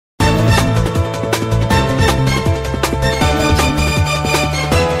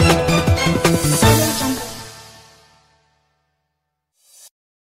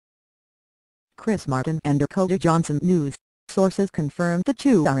Chris Martin and Dakota Johnson news. Sources confirmed the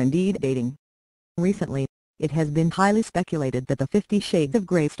two are indeed dating. Recently, it has been highly speculated that the 50 Shades of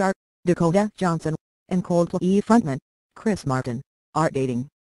Grey star, Dakota Johnson, and Coldplay frontman, Chris Martin, are dating.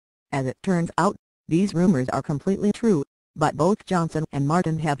 As it turns out, these rumors are completely true, but both Johnson and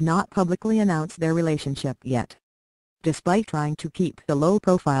Martin have not publicly announced their relationship yet. Despite trying to keep a low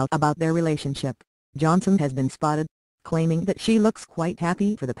profile about their relationship, Johnson has been spotted, claiming that she looks quite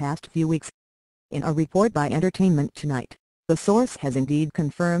happy for the past few weeks. In a report by Entertainment Tonight, the source has indeed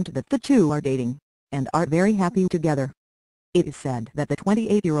confirmed that the two are dating, and are very happy together. It is said that the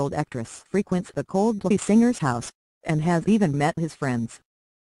 28-year-old actress frequents the Coldplay singer's house, and has even met his friends.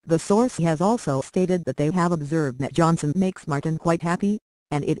 The source has also stated that they have observed that Johnson makes Martin quite happy,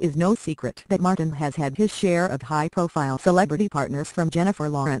 and it is no secret that Martin has had his share of high-profile celebrity partners from Jennifer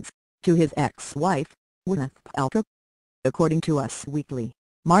Lawrence, to his ex-wife, Gwyneth Paltrow. According to Us Weekly,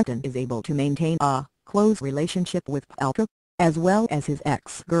 Martin is able to maintain a close relationship with Paltrow, as well as his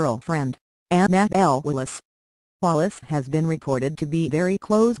ex-girlfriend, Annabelle Wallis. Wallis has been reported to be very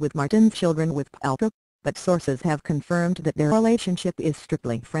close with Martin's children with Paltrow, but sources have confirmed that their relationship is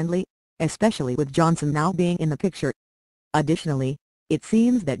strictly friendly, especially with Johnson now being in the picture. Additionally, it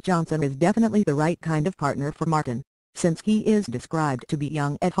seems that Johnson is definitely the right kind of partner for Martin, since he is described to be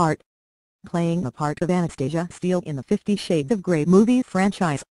young at heart. Playing the part of Anastasia Steele in the 50 Shades of Grey movie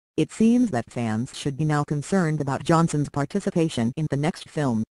franchise, it seems that fans should be now concerned about Johnson's participation in the next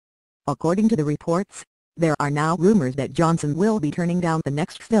film. According to the reports, there are now rumors that Johnson will be turning down the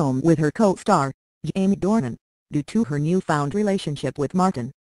next film with her co-star, Jamie Dornan, due to her newfound relationship with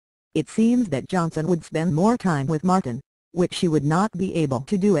Martin. It seems that Johnson would spend more time with Martin, which she would not be able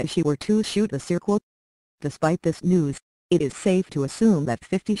to do if she were to shoot the sequel. Despite this news, it is safe to assume that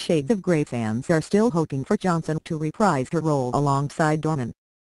 50 Shades of Grey fans are still hoping for Johnson to reprise her role alongside Dornan.